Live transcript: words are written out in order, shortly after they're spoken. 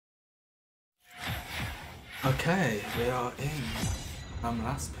Okay, we are in. I'm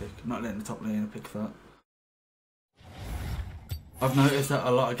last pick. Not letting the top laner pick that. I've noticed that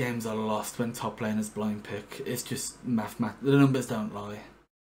a lot of games are lost when top laners blind pick. It's just mathematical. The numbers don't lie.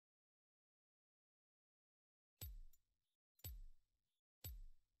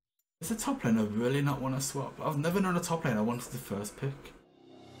 Does the top laner really not want to swap? I've never known a top laner wanted the first pick.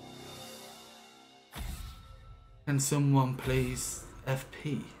 Can someone please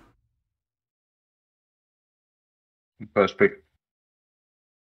FP? First pick.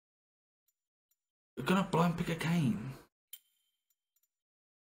 We're gonna blind pick a Kane.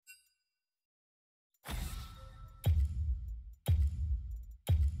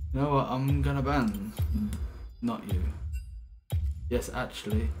 You know what? I'm gonna ban. Not you. Yes,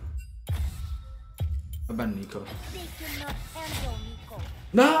 actually. I ban Nico.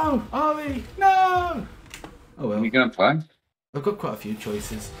 No! Ari! No! Oh well. Are you gonna play? I've got quite a few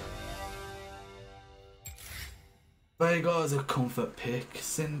choices. Veigar's a comfort pick.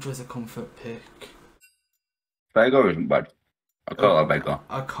 Syndra's a comfort pick. Veigar isn't bad. I quite like Veigar.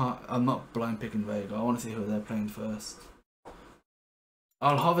 I can't. I'm not blind picking Veigar. I want to see who they're playing first.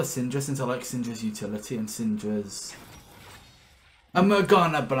 I'll have a Syndra since I like Syndra's utility and Syndra's. I'm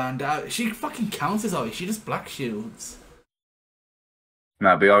gonna blind out. She fucking counters Ari. She just black shields.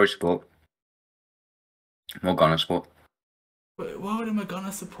 Nah, be Irish support. Morgana support. But why would I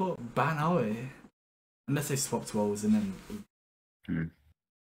gonna support ban Ari? Unless they swapped roles and then.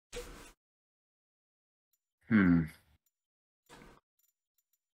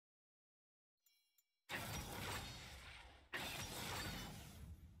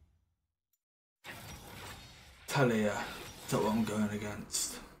 Talia. That's what I'm going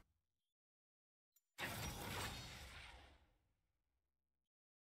against.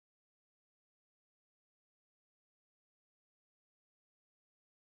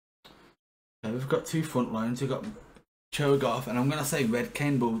 Okay, we've got two front lines. We've got Cho'Gath, and I'm going to say Red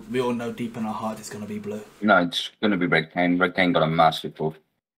Kane, but we all know deep in our heart it's going to be blue. No, it's going to be Red Kane. Red Kane got a massive buff.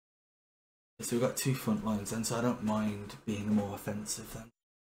 So we've got two front lines then, so I don't mind being more offensive then.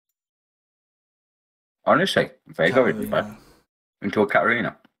 Honestly, Veigar isn't bad. Until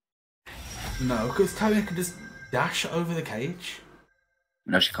Katarina. No, because Katarina can just dash over the cage.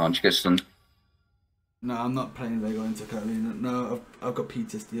 No, she can't. She gets stunned. No, I'm not playing Veigar into Katarina. No, I've got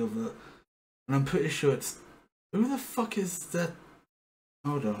PTSD over it. And I'm pretty sure it's... Who the fuck is that?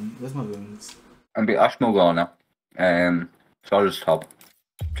 Hold on, where's my wounds? And be Ash Morgana. Solar's top.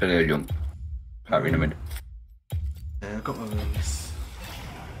 Talia jump. Katarina mid. Yeah, I got my wounds.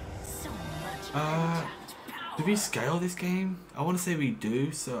 Do we scale this game? I want to say we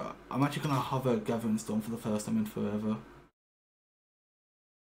do, so I'm actually going to hover Gathering Storm for the first time in forever.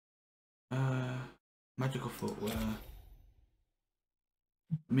 Magical Footwear.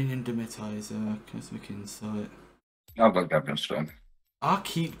 Minion Demitizer, Cosmic Insight. I've got Gathering Storm. I'll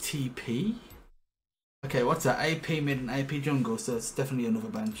keep TP. Okay, what's that? AP mid and AP jungle, so it's definitely another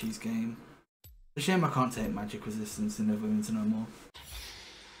Banshees game. It's a shame I can't take Magic Resistance in Neverwinter no more.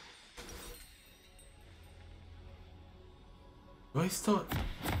 Do I start?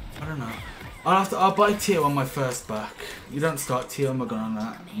 I don't know. I'll buy Tier on my first back. You don't start Tier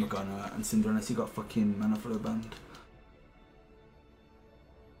Morgana and Syndra unless you got fucking Mana Flow Band.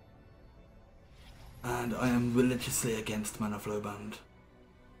 And I am religiously against Mana Flow Band.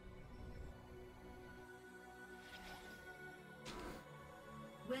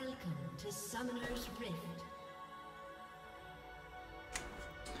 Welcome to Summoner's Rift.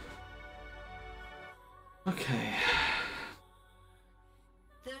 Okay.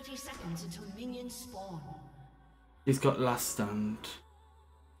 30 seconds until minions spawn. She's got Last Stand.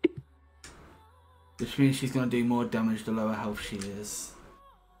 Which means she's going to do more damage the lower health she is.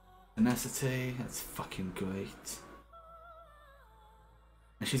 Tenacity, that's fucking great.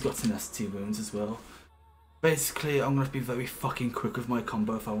 And she's got Tenacity wounds as well. Basically, I'm going to have to be very fucking quick with my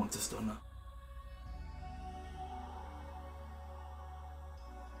combo if I want to stun her.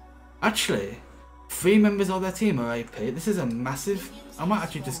 Actually, 3 members of their team are AP. This is a massive... I might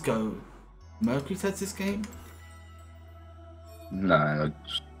actually just go Mercury's Heads this game. No, like,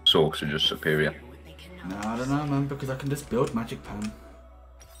 Sorks are just superior. No, I don't know, man, because I can just build Magic Pan.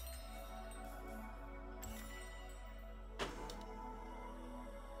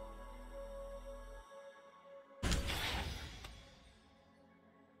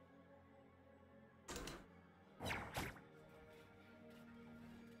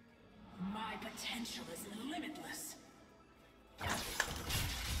 My potential is limitless.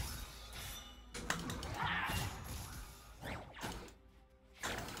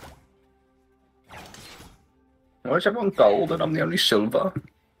 Why is everyone gold and I'm the only silver?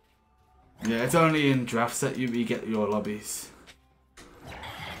 Yeah, it's only in draft set you get your lobbies.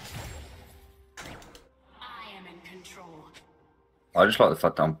 I am in control. I just like the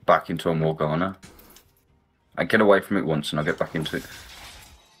fact that I'm back into a Morgana. I get away from it once and I get back into it.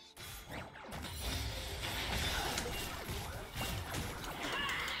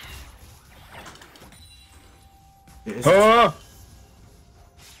 It is. Ah!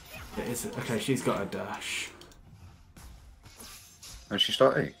 It is. Okay, she's got a dash. And she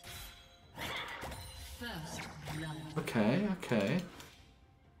started. First blood. Okay, okay.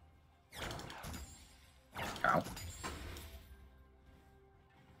 Ow.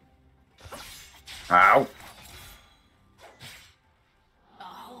 Ow. A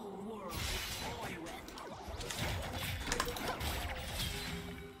whole world to toy with.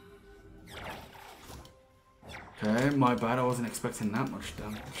 Okay, my bad. I wasn't expecting that much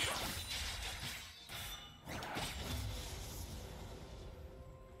damage.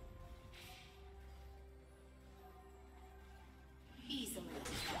 Easily.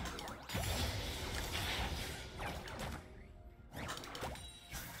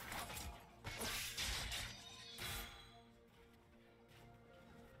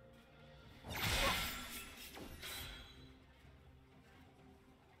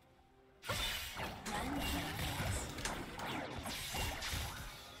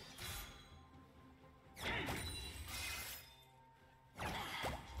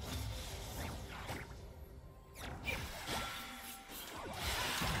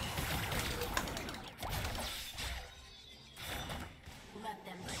 Let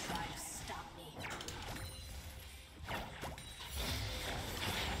them try to stop me.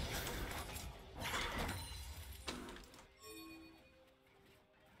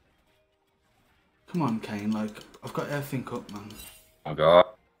 Come on, Kane. Like, I've got everything up, man. Oh god.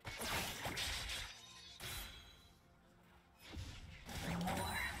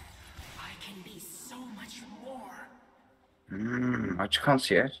 More. I can be so much more. I just can't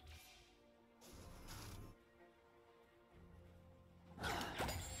see it.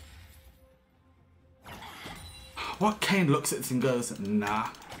 What Kane looks at this and goes, nah.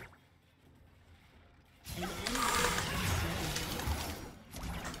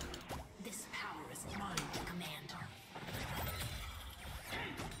 This power is mine to command.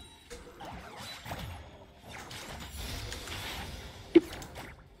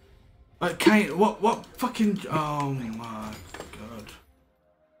 Like, Kane, what fucking... Oh my god.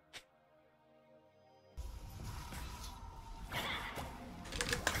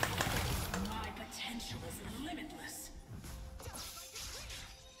 My potential is limitless.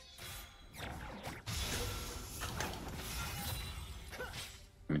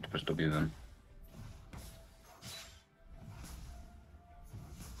 I need to press W then.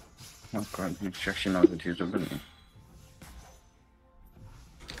 Oh god, you actually know how to use the ability.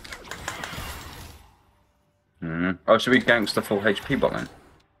 Oh, should we ganks the full HP bot then?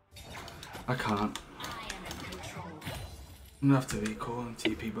 I can't. I am in control. I'm gonna have to recall and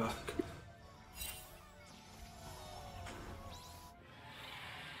TP back.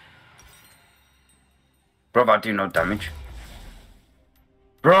 Bro, I do no damage.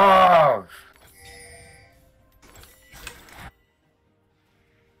 Bro!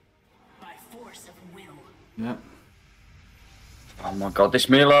 By force of will. Yep. Oh my god, this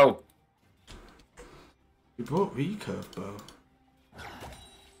Milo! You brought recurve bow.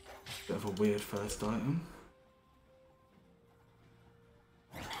 Bit of a weird first item.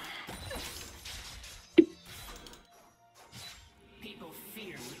 People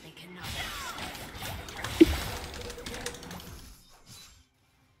fear what they cannot.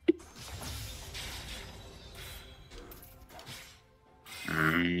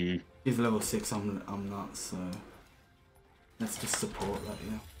 He's level 6, I'm not, so let's just support that,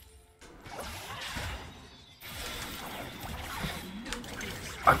 yeah.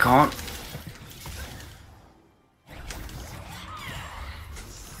 I can't.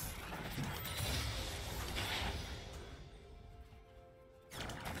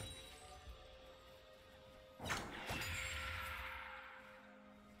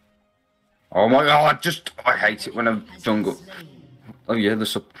 Oh my god, I hate it when I'm jungle. Oh yeah, the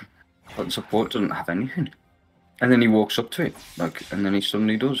support doesn't have anything. And then he walks up to it, like, and then he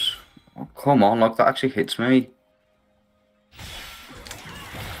suddenly does. Oh, come on, like, that actually hits me.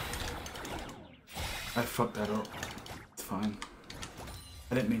 I fucked that up. It's fine.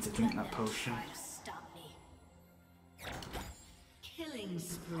 I didn't mean to drink that potion. Try to stop me. Killing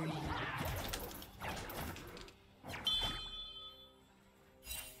spree.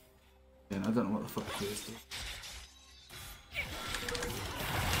 Yeah, I don't know what the fuck she is, dude.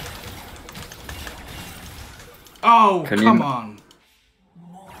 Oh, come on!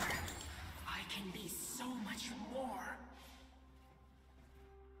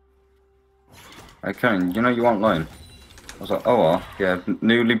 Okay, you know you aren't lying. I was like, oh, yeah,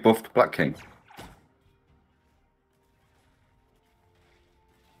 newly buffed Black King.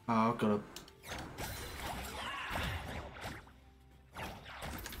 Oh, I've got to...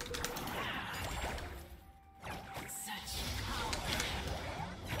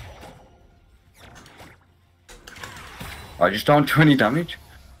 I just don't do any damage.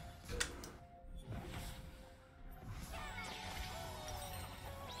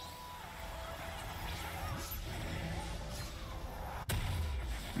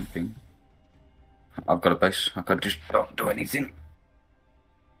 Okay. I've got a base. I just don't do anything.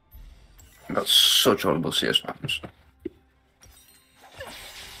 I've got such horrible CS maps. I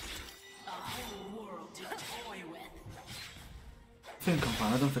think I'm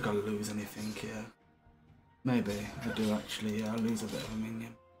fine. I don't think I'll lose anything here. Maybe. I do actually. Yeah, I'll lose a bit of a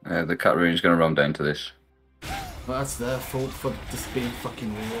minion. Yeah, the Katarina's gonna run down to this. Well, that's their fault for just being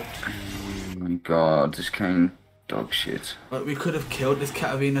fucking weird. Oh my god, this Kane dog shit. Like, we could have killed this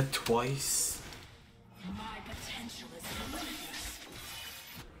Katarina twice.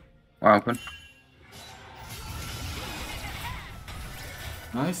 What happened?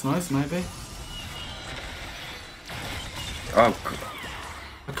 Nice, maybe. Oh, god.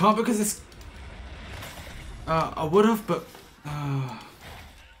 I can't because it's... I would have, but...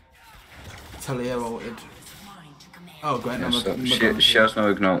 Talia ulted. Oh, great. Yeah, No, so she has no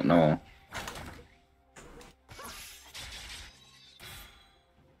ignite, no.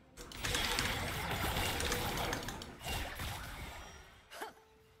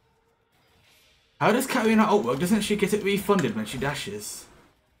 How does Katarina ult work? Doesn't she get it refunded when she dashes?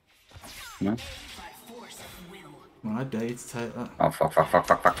 No. Well, I dare you to take that. Oh, fuck.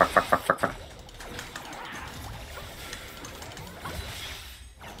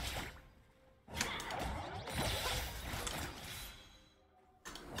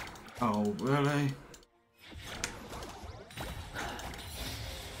 Oh, really?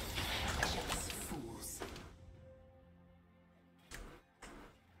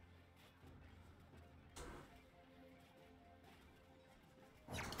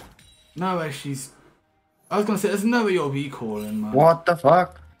 No way she's... I was gonna say, there's no way you're recalling, man. What the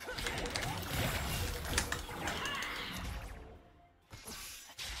fuck?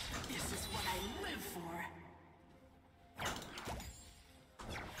 This is what I live for.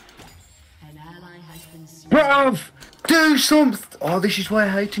 An ally has been slain. Bruv! Do something! Oh, this is why I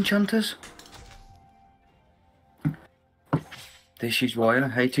hate enchanters. This is why I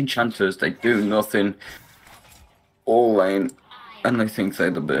hate enchanters. They do nothing all lane and they think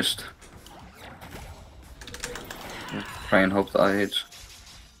they're the best. Try and hope that I hit.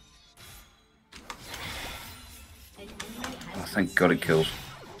 Oh, thank God it kills.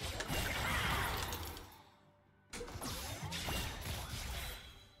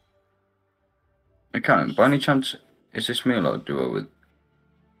 I can't. By any chance, is this Milo duo with?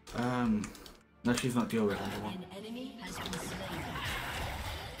 No, she's not duo with anyone. An enemy has been slain.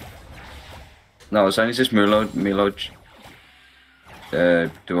 No, I was saying, is this Milo duo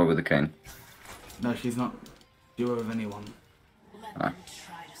with the Kane? No, she's not duo with anyone. Let Ah. them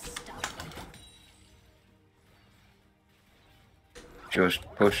try to stop them. Just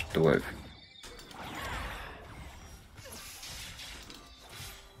push the wave.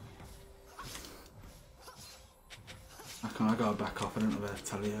 I gotta back off. I don't know where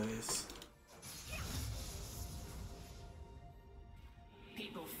Talia is.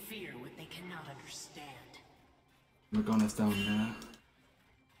 People fear what they cannot understand. Morgana's down there.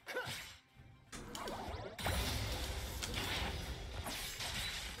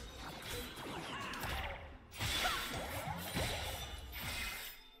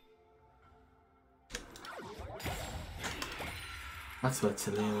 That's where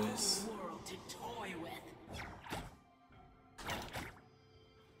Talia is. World to toy with.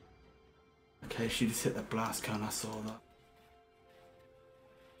 Okay, she just hit the blast cone, I saw that.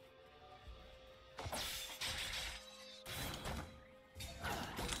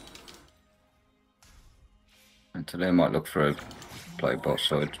 And today I might look for a play bot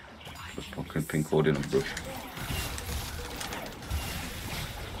side. Put fucking pink cord in a brush.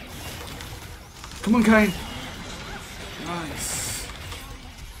 Come on, Kane! Nice.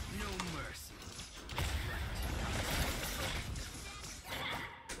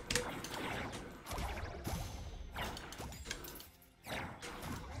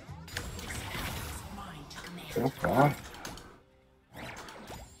 Oh God.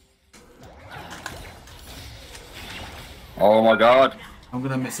 Oh my God. I'm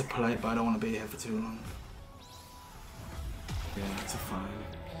gonna miss a plate, but I don't want to be here for too long. Yeah, it's a fine.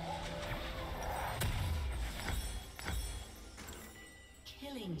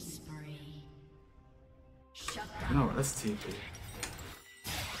 Killing spree. You know what, let's TP.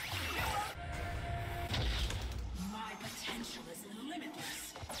 My potential is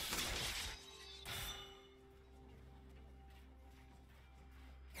limitless.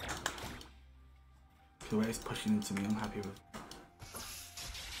 The way it's pushing into me, I'm happy with.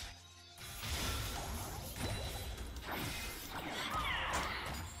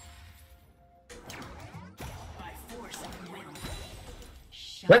 By force of will.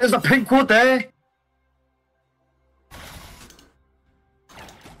 Wait, there's a pink one there!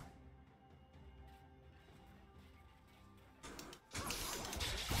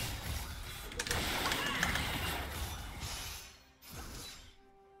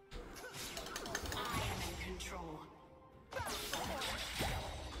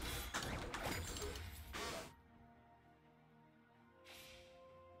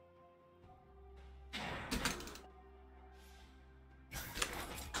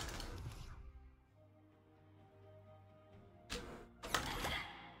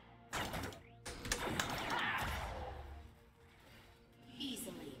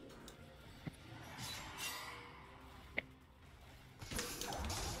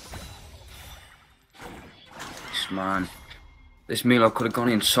 Man, this Milo could have gone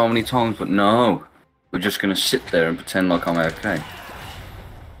in so many times, but no. We're just gonna sit there and pretend like I'm okay.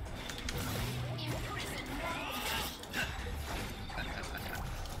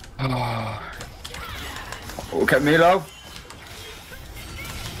 Okay, Milo.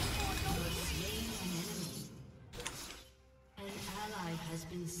 An ally has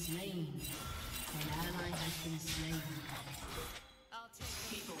been slain. An ally has been slain.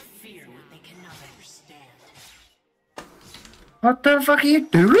 People fear what they cannot understand. What the fuck are you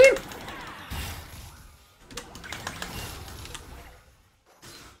doing?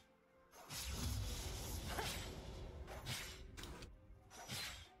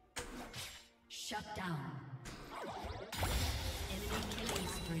 Shut down. Enemy killing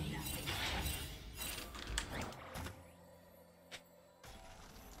spree.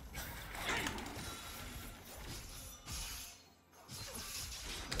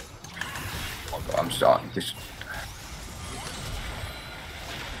 Oh God, I'm starting this.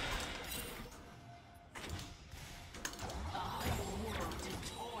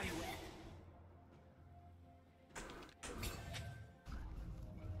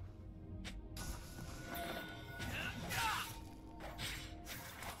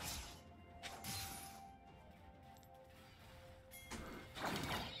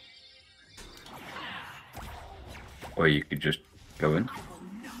 Or you could just go in.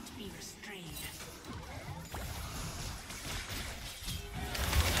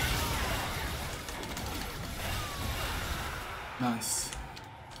 Nice.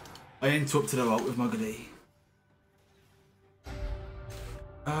 I interrupted her out with my goodie.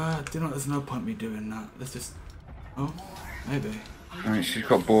 Do you know, there's no point me doing that. Let's just... Oh, maybe. Alright, she's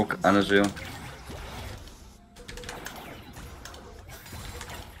got Bork and Azul.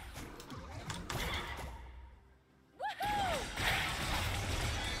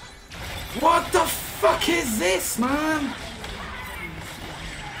 What the fuck is this, man?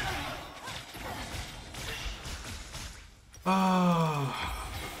 Oh.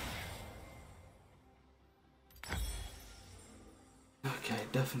 Okay,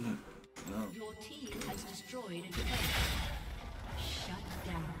 definitely. No. Your team has destroyed a turret. Shut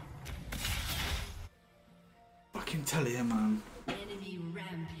down. Fucking tell you, man. Enemy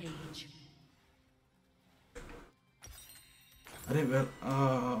rampage. I didn't real.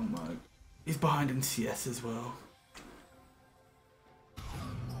 Oh my. He's behind in CS as well.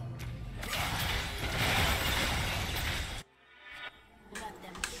 Let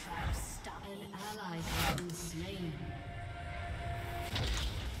them try to stop me. An ally has been slain.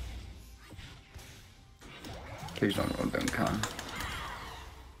 Please don't run down, can.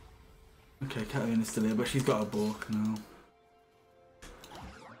 Okay, Katarina's still here, but she's got a Bork now.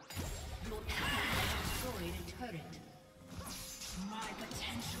 Your team has destroyed a turret. My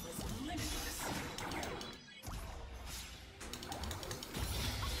potential is limitless.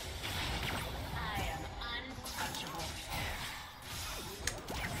 I am untouchable.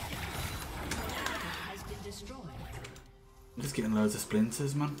 Has been destroyed. I'm just getting loads of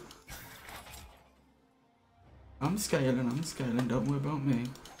splinters, man. I'm scaling, don't worry about me.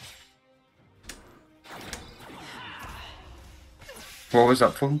 What was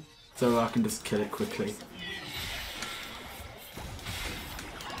that for? So I can just kill it quickly.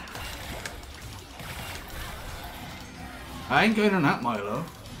 I ain't going on that, Milo.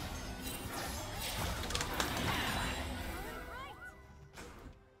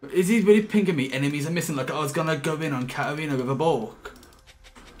 Is he really pinging me? Enemies are missing, like I was gonna go in on Katarina with a Bork.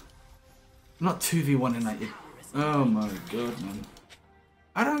 I'm not 2v1 in that, you Oh my god, man.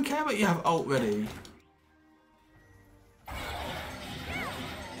 I don't care what you have ult ready.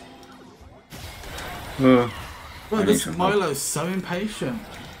 Bro, this Milo's so impatient.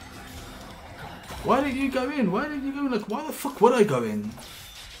 Why did you go in? Why did you go in? Like, why the fuck would I go in?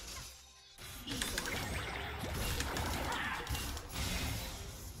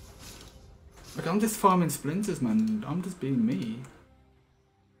 Like, I'm just farming splinters, man. I'm just being me.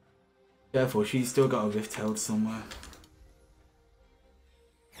 Careful, she's still got a rift held somewhere.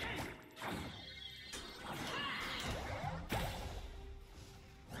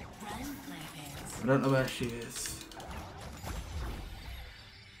 I don't know where she is.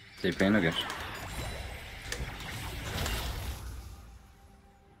 Deep in, I guess.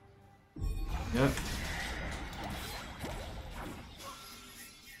 Yep.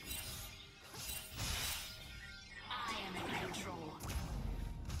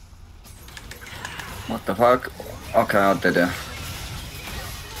 What the fuck? Okay, I'm dead there.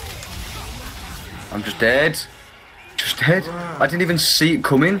 I'm just dead. Just dead. I didn't even see it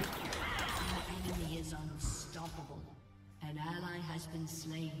coming. Your enemy is unstoppable. An ally has been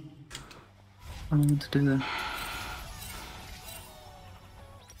slain. I don't know what to do there.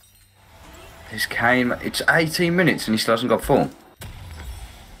 This game, it's 18 minutes and he still hasn't got full.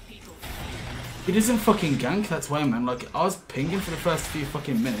 He doesn't fucking gank, that's why, man. Like, I was pinging for the first few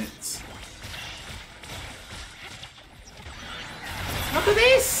fucking minutes. Look at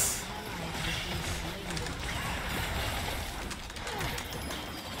this!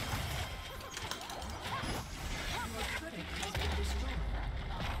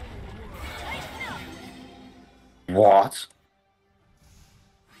 What?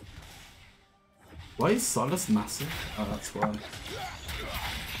 Why is Solus massive? Oh, that's why.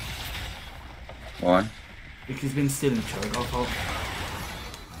 Why? Because he's been stealing choke alcohol.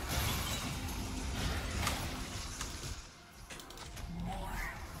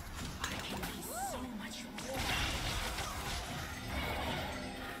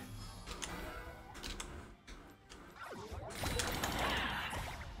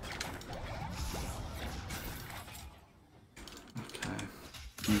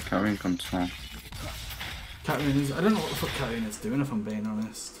 Carrying control. Katarina's, I don't know what the fuck Katarina's doing if I'm being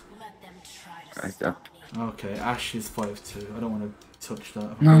honest. Let them try to Right there. Okay, Ash is 5'2". I don't want to touch that.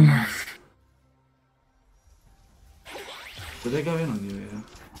 If I'm No. being honest. Do they go in on you here?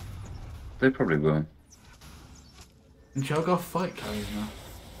 They probably will. And shall I go fight Katarina?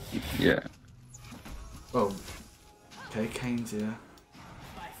 Yeah. Oh. Okay, Kane's here.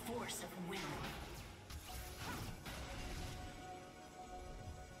 by force of will.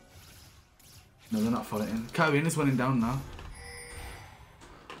 No, they're not fighting. Katarina's running down now.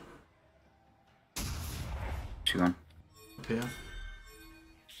 She gone. Up here.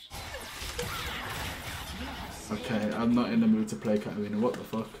 Okay, I'm not in the mood to play Katarina. What the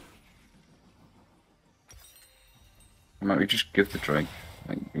fuck? Might we just give the Drake?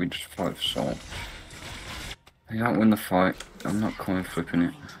 Like, we just fight for soul. They don't win the fight. I'm not coming flipping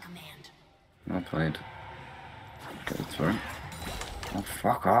it. Well played. Get it through. Oh,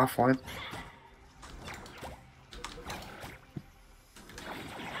 fuck off, fight.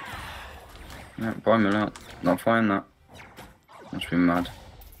 Yeah, buy me out. Not fighting that. Must be mad.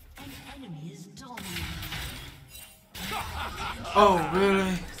 An enemy is dominating. Oh,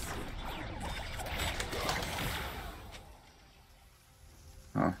 really?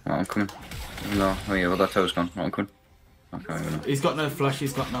 Oh, well, I'm coming. No, oh yeah, well that tower's gone. Oh, I'm coming. Okay, I'm gonna. He's got no flash,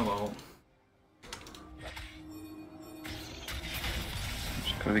 he's got no ult.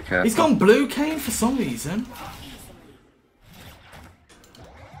 Just gotta be careful. He's gone blue Kane for some reason.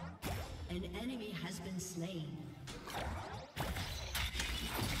 An enemy has been slain.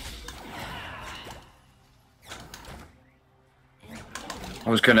 I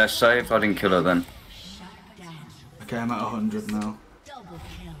was gonna say if I didn't kill her then. Shut down. Okay, I'm at 100 now. Double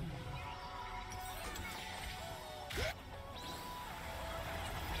kill.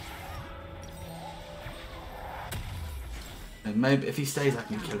 And maybe if he stays, I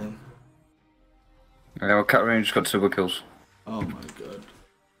can kill him. Yeah, well, Katarina just got 2 kills. Oh my god.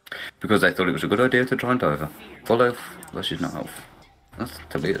 Because they thought it was a good idea to try and dive her. Full health, unless she's not health. That's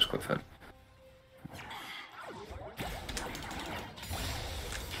Talia's quite fair.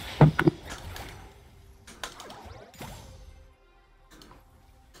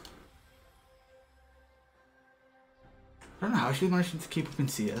 I don't know how she managed to keep up in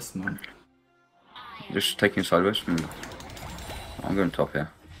CS, man. Just taking sideways. I'm going top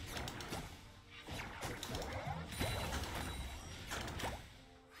here.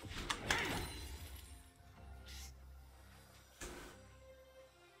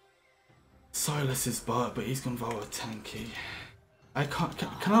 Silas is bot, but he's gone Vola tanky. I can't.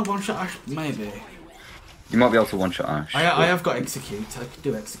 Can I one shot Ash? Maybe. You might be able to one shot Ash. I have got execute. I could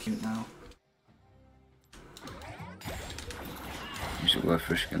do execute now. Is it worth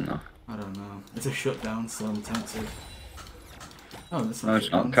risking though? I don't know. It's a shutdown, so I'm tempted. Oh, that's not. No,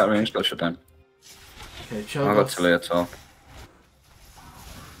 it's not. Katarina's got shut down. Okay, chill. I got Talia top.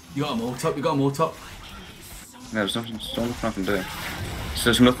 You got them all top. You got them all top. Yeah, there's nothing I can do.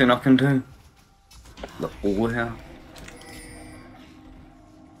 There's nothing I can do. Look, all here.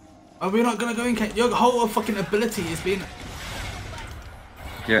 Are we not gonna go in? Your whole fucking ability is being.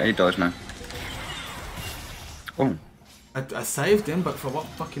 Yeah, he dies now. Oh. I saved him, but for what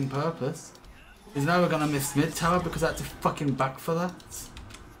fucking purpose? Is now we're gonna miss mid tower because I had to fucking back for that?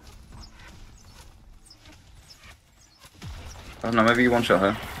 I don't know, maybe you one shot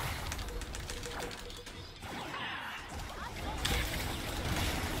her.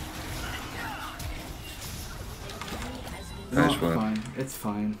 No, it's fine. It's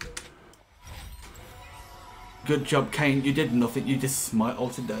fine. Good job, Kane. You did nothing. You just smite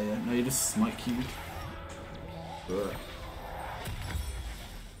ulted there. Yeah? No, you just smite queued.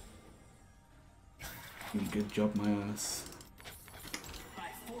 Good job, my ass.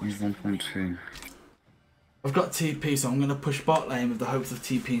 He's 1.2. I've got TP, so I'm gonna push bot lane with the hopes of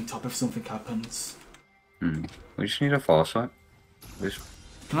TPing top if something happens. We just need a farsight.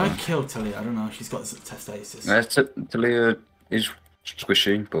 Can I kill Talia? I don't know. She's got stasis. Talia is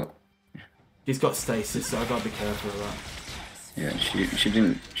squishy, but She's got stasis, so I gotta be careful of that. yeah, she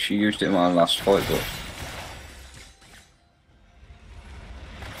didn't. She used it in my last fight, but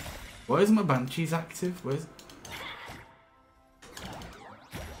Why isn't my Banshees active? Where's...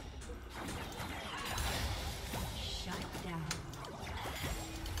 Shut down.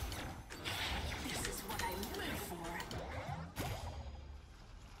 This is what I live for.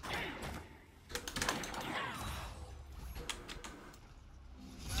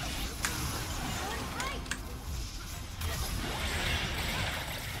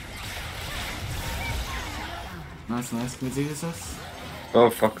 Nice, nice. Can we do this? oh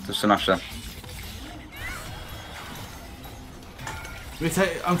fuck, there's an Ash there.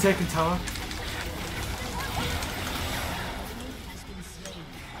 I'm taking tower.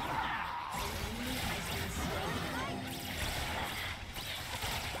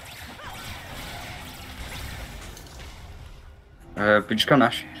 We just got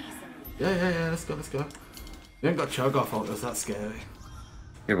Ash. Yeah, let's go. We ain't got Cho'Gath ult, that's scary.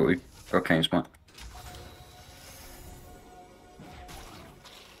 Yeah, but we got Kane's smite.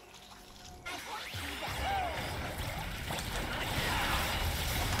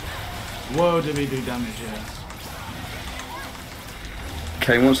 Whoa, did we do damage, yeah.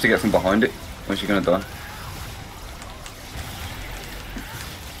 Kane wants to get from behind it. When's he gonna die?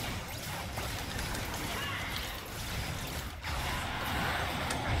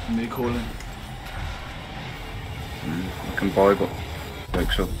 Me calling. I can buy, but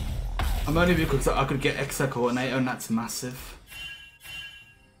breaks up. I'm only because I could get Exa coordinator and that's massive.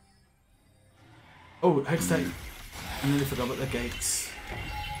 Oh, Hextate. I nearly forgot about the gates.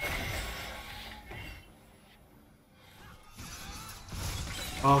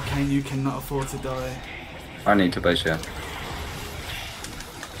 Oh, Kane, you cannot afford to die. I need to base here.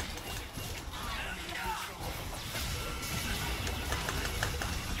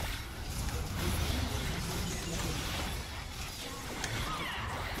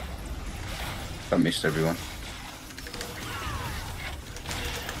 I missed everyone.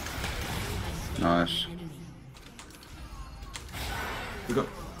 Nice. We got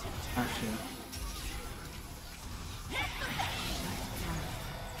Ash here.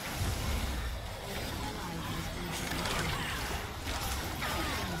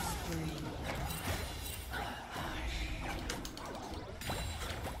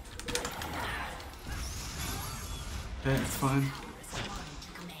 Okay, it's fine.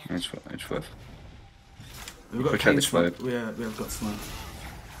 It's worth. We've got Protect Kane this smoke. wave. We have got smoke.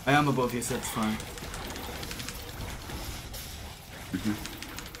 I am above you, so it's fine.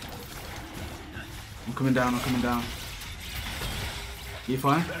 I'm coming down. You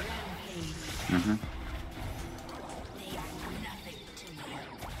fine?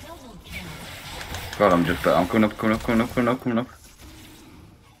 God, I'm coming up.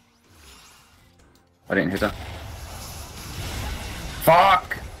 I didn't hit her.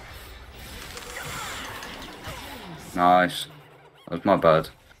 Fuck! Nice. That was my bad.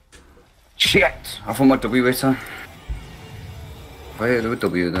 Shit! I thought my W hit her. If I hit her with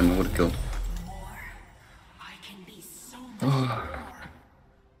W, then I would have killed. I can be so much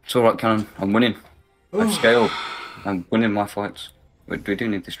It's alright, Cannon. I'm winning. I've scaled. I'm winning my fights. We do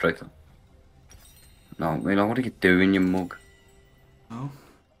need this Draco. No, Milo, what are you doing, you mug? No.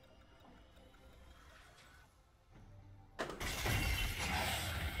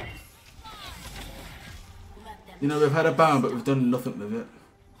 You know, we've had a ban, but we've done nothing with it.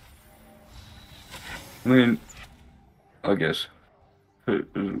 I mean, I guess. I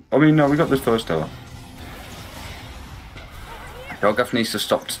mean, no, we got this first tower. Rogaf needs to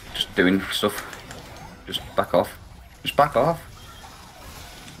stop just doing stuff. Just back off. Just back off.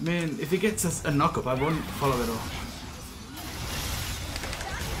 I mean, if he gets us a knock-up, I won't follow it all.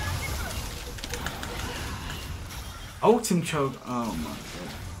 Ult him, choke. Oh my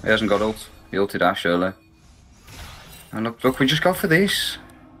god. He hasn't got ult. He ulted Ash earlier. And look, we just go for this.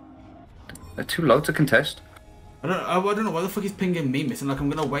 They're too low to contest. I don't know why the fuck he's pinging me, missing. Like I'm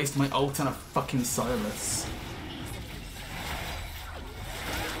gonna waste my ult on a fucking Silas.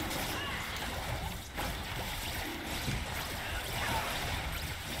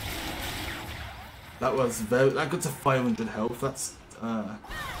 That was very. That got to 500 health. That's.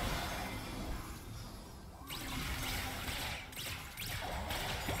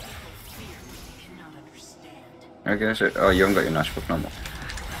 I guess it. Oh, you haven't got your Nash book no more.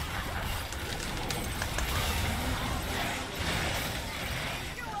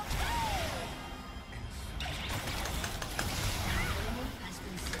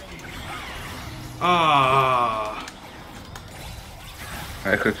 Ah.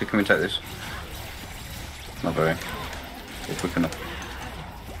 Alright, quickly, can we take this? Not very. You're quick enough.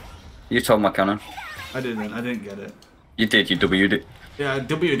 You told my cannon. I didn't get it. You did, you W'd it. Yeah, I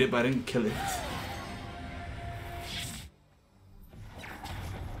W'd it, but I didn't kill it.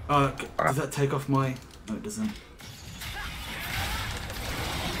 Oh, does that take off my... No, it doesn't.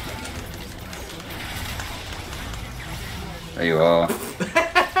 There you are.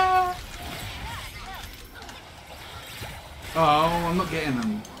 Oh, I'm not getting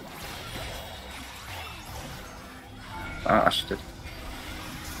them. Ah, Ash did.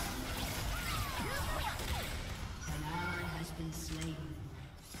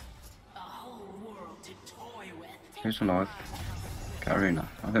 Who's alive? Katarina.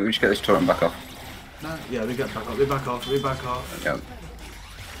 I think we should get this turret back off. No, yeah, we get back off, we back off, we back off. Yeah.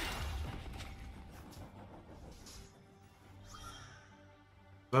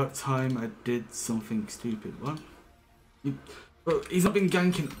 About time I did something stupid. What? Bro, he's not been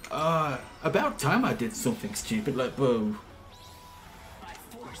ganking. About time I did something stupid. Like, bro.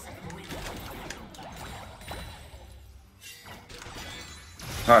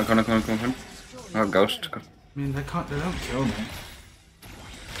 Alright, come on. Oh, ghost. I mean, they don't kill me.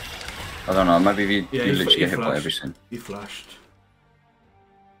 I don't know, maybe if Yeah, you literally he get hit by flashed. everything. He flashed.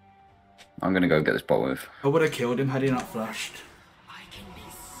 I'm gonna go get this bot with. I would have killed him had he not flashed. I can be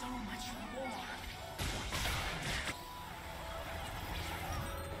so much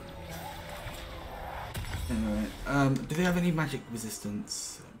more. Anyway, do they have any magic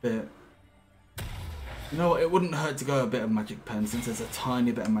resistance? A bit. You know what? It wouldn't hurt to go a bit of magic pen since there's a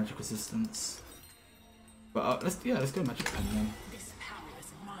tiny bit of magic resistance. But let's go magic pen then. This power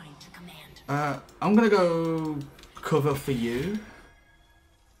is mine to command. I'm gonna go cover for you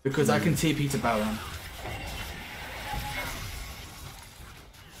because I can TP to Baron.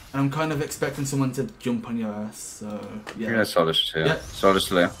 And I'm kind of expecting someone to jump on your ass, so yeah. Yeah, Solus too. Yeah. Solus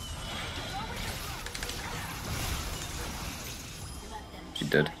Leia. She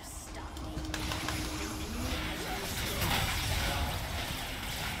did.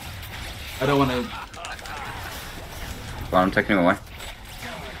 I don't want to. Well, I'm taking him away.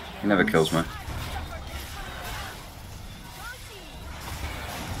 He never kills me.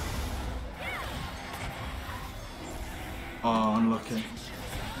 Oh, unlucky.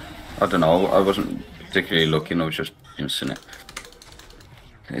 I don't know, I wasn't particularly looking, I was just instant it.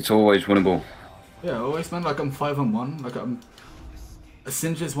 It's always winnable. Yeah, always man. Like I'm 5-1. Like I'm.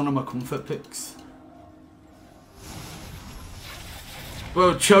 Syndra is one of my comfort picks.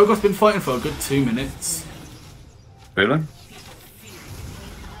 Bro, Cho'Gath's been fighting for a good 2 minutes. Really?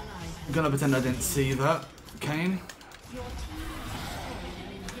 I'm gonna pretend I didn't see that. Kane.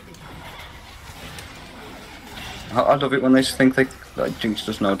 I love it when they think they like Jinx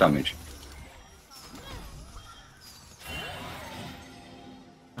does no damage.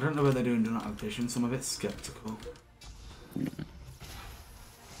 I don't know where they're doing do not have vision, so I'm a bit skeptical.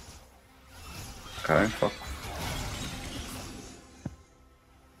 Okay, fuck.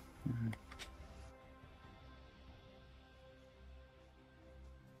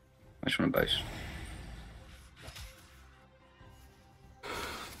 I just want a base.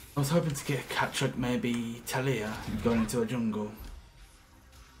 I was hoping to get a catch like maybe Talia going into a jungle.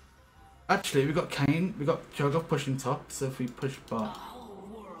 Actually, we got Kane, we got Cho'Gath pushing top, so if we push bot. Whole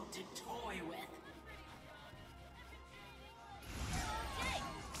world to toy with.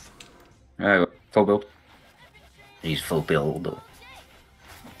 Yeah, full build. He's full build.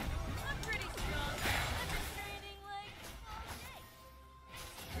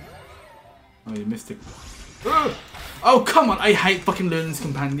 Oh, you missed it. Ugh! Oh, come on! I hate fucking Luna's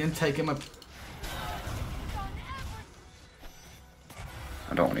companion taking my.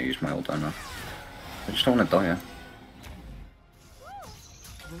 I don't want to use my ult now. I just don't want to die, yeah.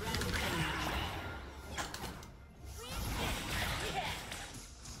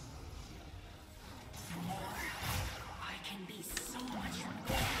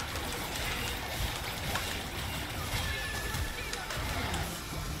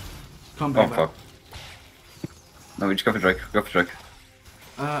 Come Oh, back. fuck. No, we just go for Drake. Go for Drake.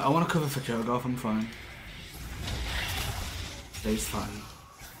 I want to cover for Cho'Gath, I'm fine. Dave's fine.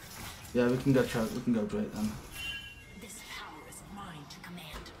 Yeah, we can go Drake then. This power is mine to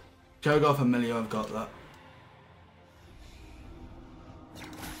command. Cho'Gath and Milio, I've got that.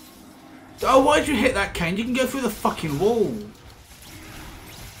 Oh, why'd you hit that, Kane? You can go through the fucking wall.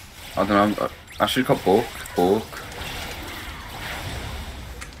 I don't know. I should have got Bork.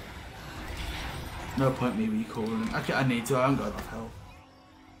 No point me recalling. Okay, I need to. I haven't got enough health.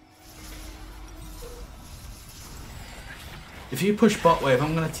 If you push bot wave,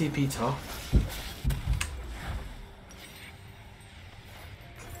 I'm gonna TP top.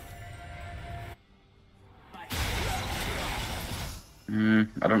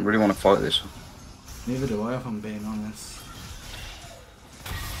 I don't really want to fight this. Neither do I, if I'm being honest.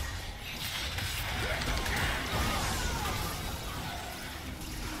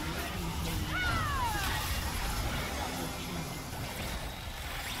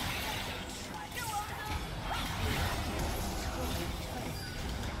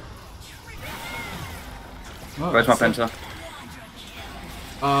 Oh, Where's my Penta?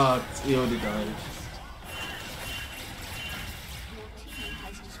 Ah, he already died.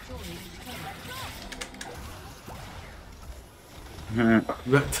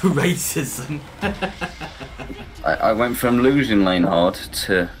 To racism. I went from losing lane hard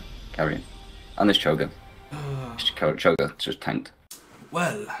to carrying. And this Cho'Gath. Cho'Gath just tanked.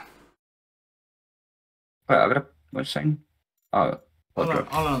 Well. Wait, I gotta. What's saying? Oh. Hold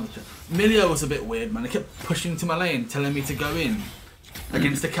on. Milio was a bit weird, man. He kept pushing to my lane, telling me to go in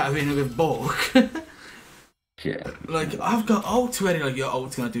against the Katarina with Bork. Yeah. Like, I've got ult ready, like, your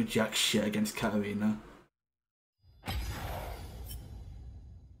ult's gonna do jack shit against Katarina.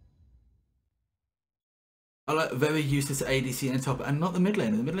 I like very useless ADC in the top, and not the mid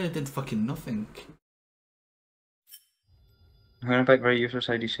lane. The mid lane did fucking nothing. Who about very useless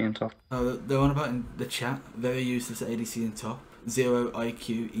ADC in top? They're on about in the chat. Very useless ADC in top. 0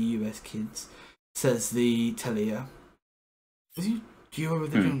 IQ EUS kids. Says the Telia. Was he duo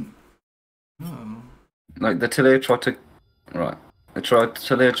with the jump? No. Like the Telia tried to. Right.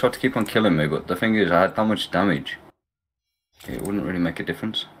 Telia tried to keep on killing me, but the thing is, I had that much damage. It wouldn't really make a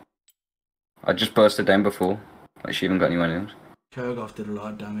difference. I just bursted down before. Like she even got anyone else. Cho'Gath did a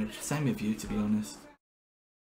lot of damage. Same with you, to be honest.